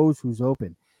he knows who's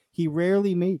open. He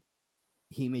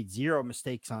made 0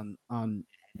 mistakes on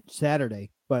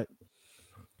Saturday, but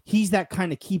he's that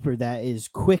kind of keeper that is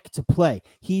quick to play.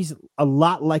 He's a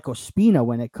lot like Ospina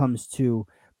when it comes to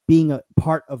being a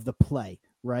part of the play,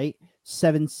 right?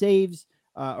 7 saves,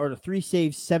 or the 3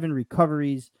 saves, 7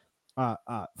 recoveries,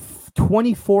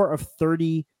 24 of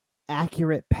 30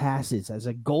 accurate passes as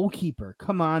a goalkeeper.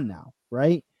 Come on now,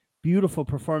 right? Beautiful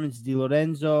performance. Di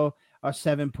Lorenzo, a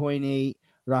 7.8.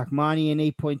 Rahmani, an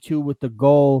 8.2 with the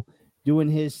goal, doing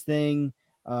his thing.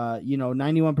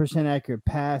 91% accurate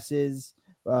passes.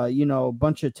 A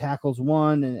bunch of tackles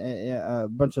won and a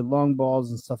bunch of long balls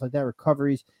and stuff like that.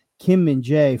 Recoveries. Kim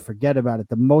Min-jae, forget about it.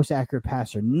 The most accurate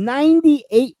passer.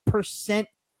 98%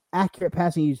 accurate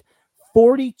passing. He's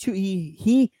 42.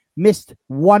 He missed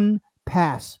 1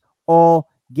 pass all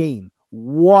game.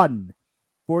 1.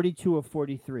 42 of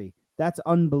 43. That's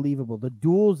unbelievable.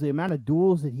 The amount of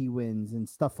duels that he wins and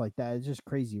stuff like that is just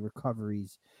crazy.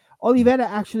 Recoveries. Oliveira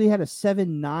actually had a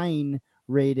 7.9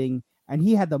 rating, and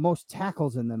he had the most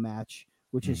tackles in the match,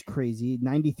 which is crazy.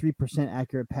 93%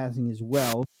 accurate passing as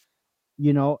well.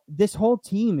 This whole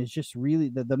team is just really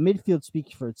the midfield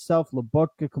speaks for itself.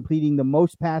 Lobotka completing the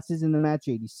most passes in the match,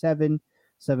 87,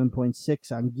 7.6.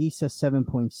 Anguissa,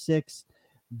 7.6.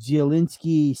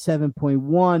 Zielinski,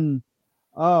 7.1.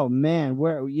 Oh man,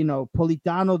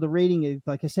 Politano, the rating is,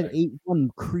 like I said, 8.1,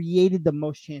 created the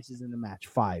most chances in the match,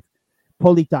 5.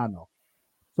 Politano.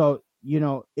 So,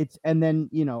 it's, and then,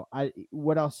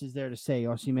 what else is there to say?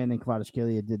 Osimhen and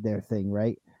Kvaratskhelia did their thing,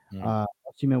 right?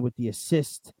 Osimhen with the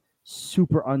assist,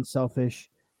 super unselfish.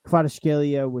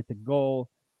 Kvaratskhelia with the goal,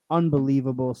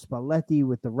 unbelievable. Spalletti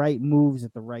with the right moves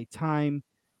at the right time.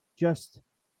 Just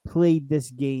played this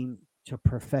game to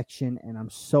perfection, and I'm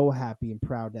so happy and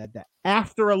proud that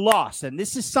after a loss, and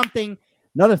this is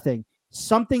another thing,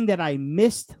 something that I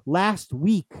missed last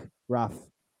week, Raf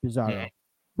Bizarro.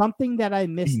 Something that I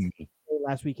missed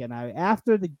last weekend.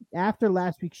 After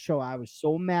last week's show, I was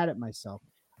so mad at myself.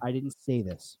 I didn't say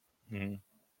this.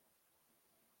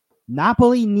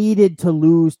 Napoli needed to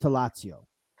lose to Lazio.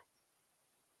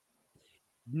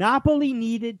 Napoli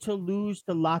needed to lose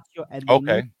to Lazio, and they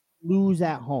needed to lose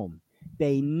at home.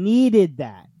 They needed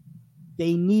that.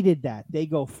 They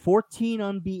go 14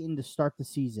 unbeaten to start the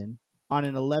season on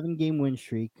an 11-game win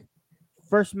streak.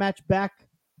 First match back,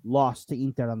 lost to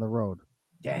Inter on the road.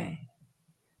 Dang.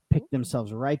 Picked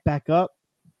themselves right back up.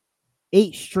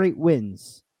 8 straight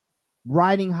wins.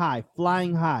 Riding high,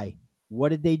 flying high. What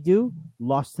did they do?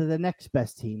 Lost to the next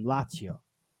best team, Lazio,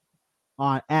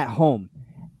 at home.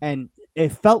 And it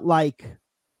felt like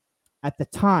at the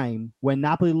time when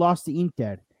Napoli lost to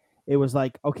Inter, it was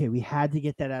like, okay, we had to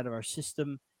get that out of our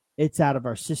system. It's out of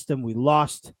our system. We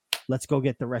lost. Let's go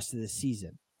get the rest of the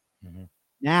season.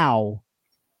 Now,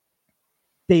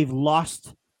 they've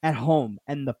lost at home,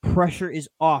 and the pressure is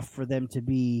off for them to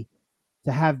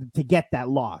get that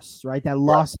loss, right? That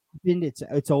loss happened.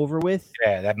 It's over with.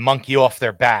 Yeah, that monkey off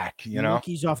their back,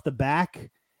 Monkey's off the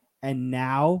back, and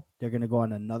now they're going to go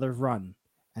on another run,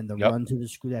 and the run to the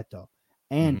Scudetto,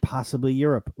 and possibly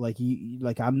Europe. Like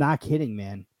I'm not kidding,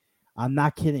 man. I'm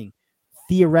not kidding.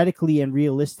 Theoretically and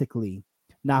realistically,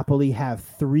 Napoli have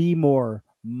 3 more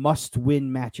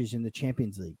must-win matches in the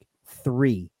Champions League.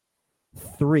 3.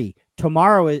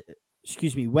 Tomorrow,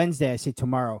 Wednesday. I say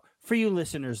tomorrow. For you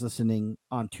listeners listening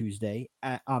on Tuesday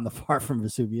on the Far From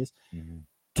Vesuvius,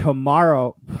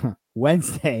 tomorrow,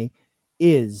 Wednesday,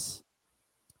 is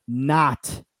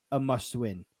not a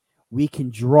must-win. We can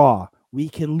draw. We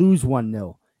can lose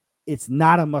 1-0. It's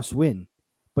not a must-win.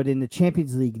 But in the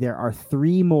Champions League, there are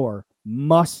 3 more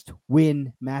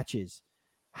must-win matches.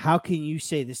 How can you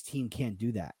say this team can't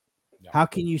do that? How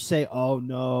can you say, oh,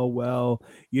 no, well,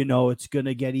 it's going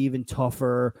to get even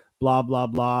tougher, blah, blah,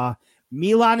 blah.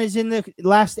 Milan is in the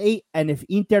last 8, and if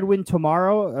Inter win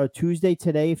tomorrow, Tuesday,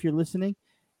 today, if you're listening,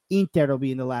 Inter will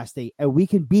be in the last 8, and we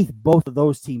can beat both of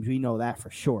those teams. We know that for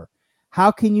sure.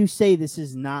 How can you say this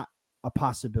is not a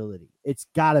possibility? It's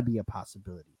got to be a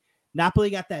possibility. Napoli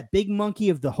got that big monkey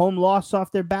of the home loss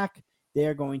off their back.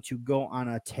 They're going to go on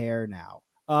a tear now.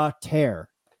 A tear.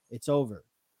 It's over.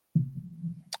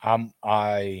 I'm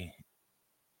not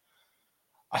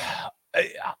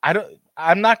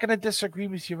going to disagree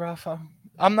with you, Rafa.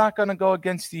 I'm not going to go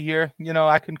against you here.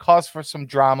 I can cause for some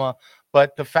drama,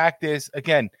 but the fact is,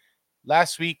 again,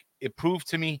 last week it proved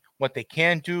to me what they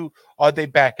can do. Are they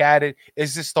back at it?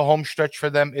 Is this the home stretch for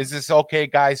them? Is this okay,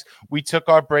 guys? We took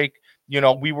our break.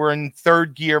 We were in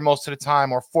 3rd gear most of the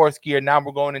time, or 4th gear. Now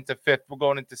we're going into 5th. We're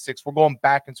going into 6th. We're going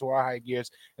back into our high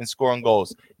gears and scoring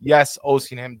goals. Yes,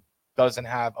 Osimhen doesn't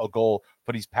have a goal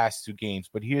for these past 2 games,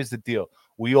 but here's the deal.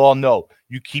 We all know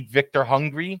you keep Victor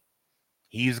hungry,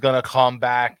 he's going to come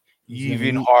back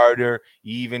even harder,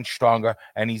 even stronger,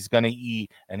 and he's going to eat,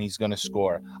 and he's going to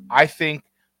score. I think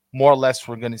more or less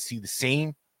we're going to see the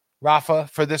same, Rafa,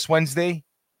 for this Wednesday,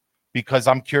 because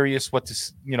I'm curious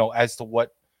as to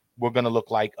what we're going to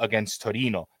look like against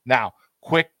Torino. Now,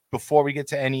 quick, before we get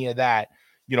to any of that,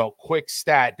 quick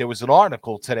stat. There was an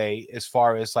article today as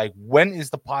far as like, when is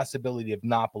the possibility of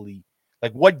Napoli,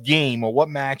 like what game or what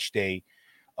match day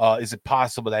is it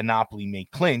possible that Napoli may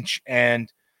clinch?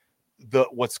 And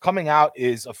what's coming out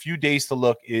is a few days to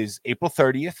look is April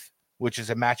 30th, which is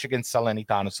a match against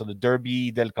Salernitana. So the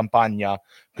Derby del Campagna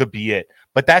could be it.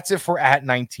 But that's if we're at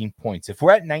 19 points. If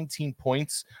we're at 19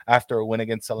 points after a win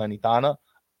against Salernitana,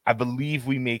 I believe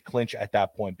we may clinch at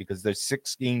that point, because there's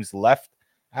 6 games left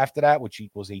after that, which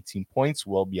equals 18 points.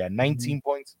 We'll be at 19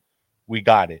 points. We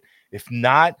got it. If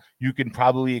not, you can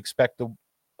probably expect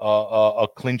a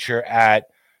clincher at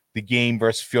the game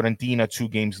versus Fiorentina 2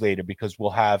 games later, because we'll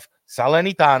have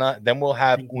Salernitana, then we'll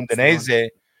have Udinese,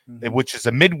 which is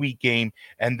a midweek game,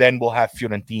 and then we'll have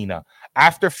Fiorentina.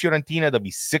 After Fiorentina, there'll be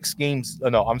 6 games.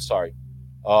 No, I'm sorry.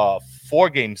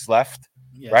 4 games left.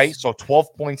 Yes. Right, so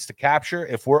 12 points to capture.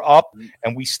 If we're up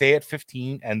and we stay at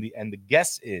 15, and the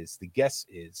guess is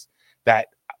that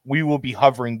we will be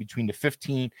hovering between the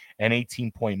 15 and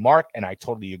 18 point mark, and I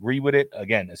totally agree with it.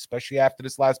 Again, especially after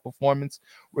this last performance,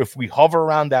 if we hover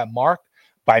around that mark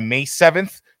by May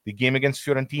 7th, The game against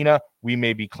Fiorentina, we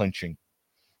may be clinching.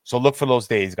 So look for those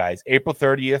days, guys. April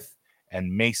 30th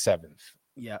and May 7th.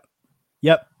 Yep.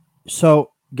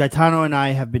 So Gaetano and I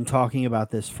have been talking about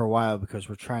this for a while because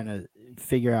we're trying to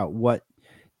figure out what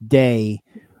day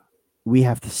we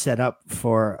have to set up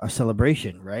for a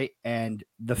celebration, right? And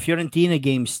the Fiorentina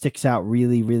game sticks out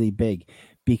really, really big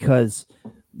because,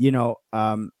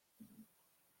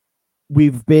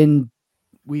 we've been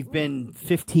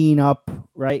 15 up,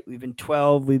 right? We've been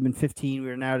 12, we've been 15,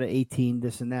 we're now to 18,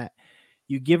 this and that.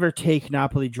 You give or take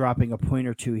Napoli dropping a point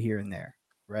or two here and there,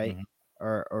 right? Mhm.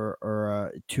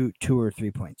 Or 2 or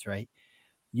 3 points, right?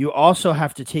 You also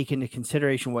have to take into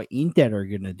consideration what Inter are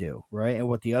going to do, right? And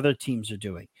what the other teams are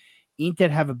doing. Inter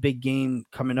have a big game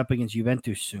coming up against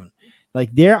Juventus soon.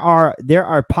 Like there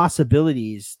are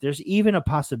possibilities. There's even a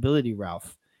possibility,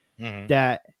 Ralph,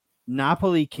 that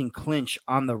Napoli can clinch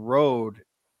on the road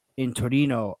in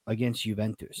Torino against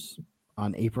Juventus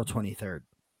on April 23rd.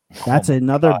 That's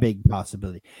another big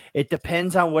possibility. It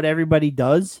depends on what everybody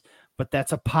does, but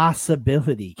that's a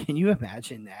possibility. Can you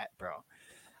imagine that, bro?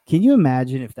 Can you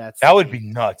imagine if that would be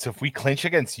nuts if we clinch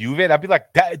against Juve? I'd be like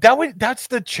that's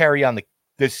the cherry on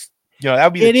this. That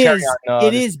would be the cherry on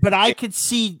it is, but I could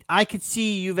see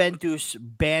Juventus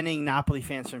banning Napoli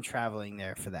fans from traveling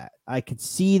there for that. I could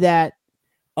see that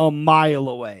a mile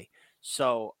away.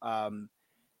 So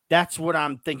that's what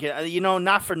I'm thinking.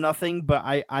 Not for nothing, but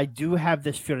I do have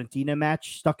this Fiorentina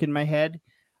match stuck in my head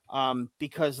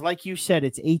because, like you said,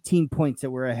 it's 18 points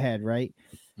that we're ahead, right?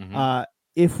 Mm-hmm.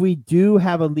 If we do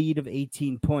have a lead of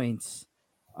 18 points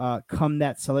come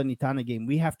that Salernitana game,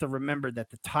 we have to remember that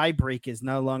the tie break is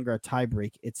no longer a tie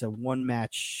break. It's a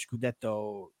one-match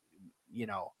Scudetto,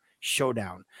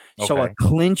 showdown. Okay. So a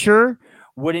clincher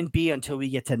wouldn't be until we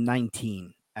get to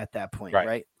 19 at that point,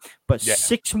 right? But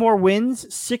 6 more wins,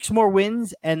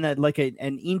 and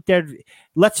an Inter.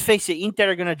 Let's face it,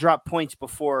 Inter are going to drop points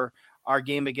before our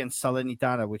game against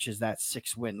Salernitana, which is that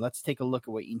 6 win. Let's take a look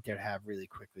at what Inter have really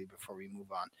quickly before we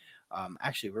move on.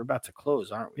 Actually, we're about to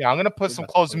close, aren't we? Yeah, I'm going to put some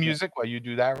closing music while you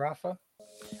do that, Rafa.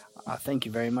 Thank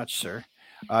you very much, sir.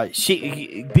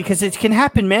 Because it can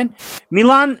happen, man.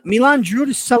 Milan drew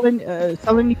to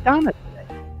Salernitana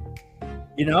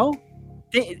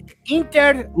today.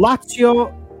 Inter,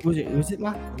 Lazio, was it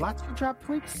Lazio dropped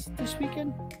points this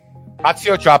weekend?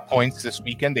 Lazio dropped points this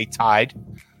weekend. They tied.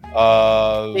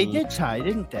 They did tie,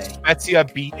 didn't they? Spezia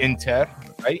beat Inter,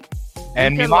 right?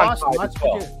 And Inter Milan lost, tied as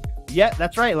well. Yeah,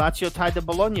 that's right. Lazio tied to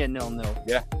Bologna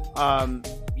 0-0.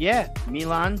 Yeah.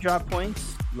 Milan dropped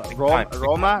points. Roma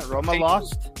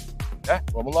lost. Yeah,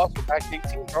 Roma lost. We're back to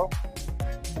 18, bro.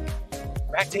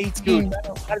 Back to 18.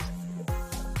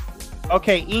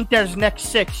 Okay, Inter's next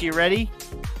 6. You ready?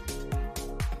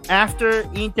 After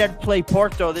Inter play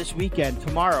Porto this weekend,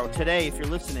 today, if you're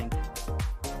listening.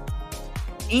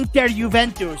 Inter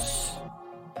Juventus,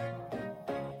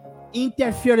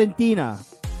 Inter Fiorentina,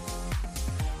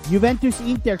 Juventus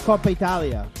Inter Coppa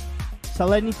Italia,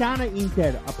 Salernitana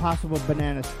Inter, a possible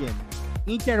banana skin,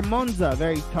 Inter Monza,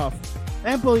 very tough,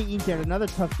 Napoli Inter, another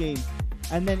tough game,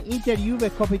 and then Inter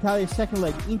Juve Coppa Italia second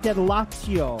leg, Inter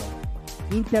Lazio,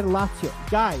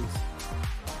 guys,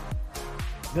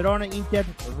 Verona Inter,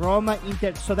 Roma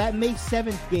Inter, so that May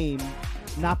 7th game,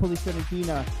 Napoli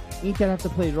Fiorentina, Inter have to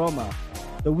play Roma.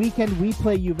 The weekend we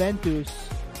play Juventus,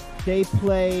 they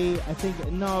play,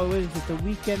 the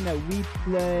weekend that we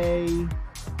play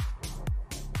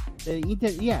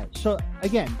Inter, so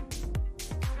again,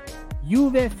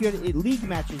 league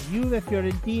matches, Juve,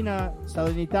 Fiorentina,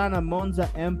 Salernitana, Monza,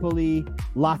 Empoli,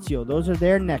 Lazio, those are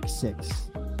their next 6.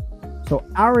 So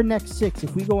our next 6,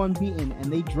 if we go unbeaten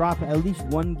and they drop at least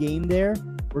one game there,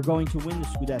 we're going to win the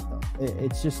Scudetto.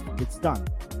 It's done.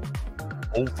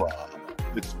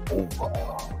 It's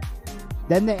over.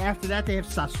 Then after that, they have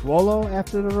Sassuolo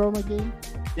after the Roma game.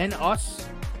 Then us.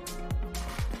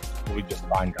 We just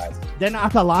fine, guys. Then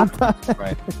Atalanta.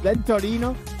 Right. Then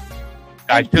Torino.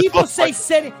 Guys,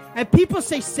 and people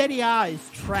say Serie A is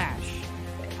trash.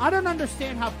 I don't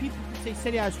understand how people can say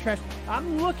Serie A is trash.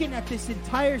 I'm looking at this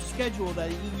entire schedule that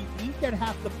Inter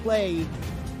have to play,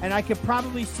 and I could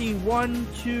probably see 1,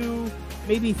 2,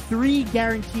 maybe 3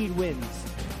 guaranteed wins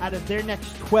out of their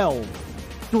next 12.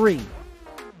 3.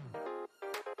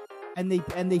 And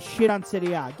they shit on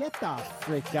Serie A. Get the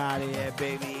frick out of here,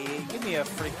 baby. Give me a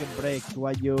freaking break,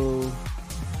 why you?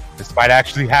 This might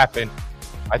actually happen.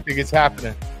 I think it's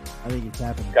happening.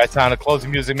 Guys, the closing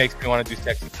music makes me want to do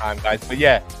sexy time, guys. But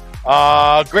yeah,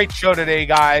 great show today,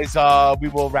 guys. We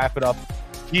will wrap it up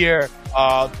here.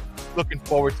 Looking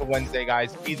forward to Wednesday,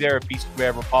 guys. Be there at B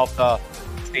Square Repulsa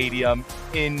Stadium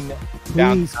in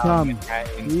Please downtown come.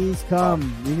 Manhattan. Please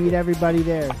come. We need everybody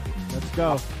there. Let's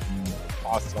go.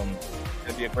 Awesome. It's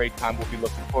going to be a great time. We'll be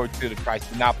looking forward to the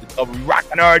Tri-State Napoli Club. We'll be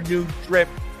rocking our new drip.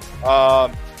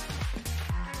 But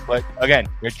again,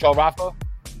 great show, Rafa.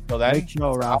 Till then. Great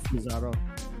show, Ralph Pizarro.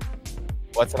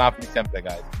 What's Napoli sempre,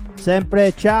 guys?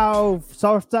 Sempre ciao.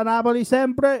 Forza Napoli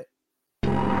sempre.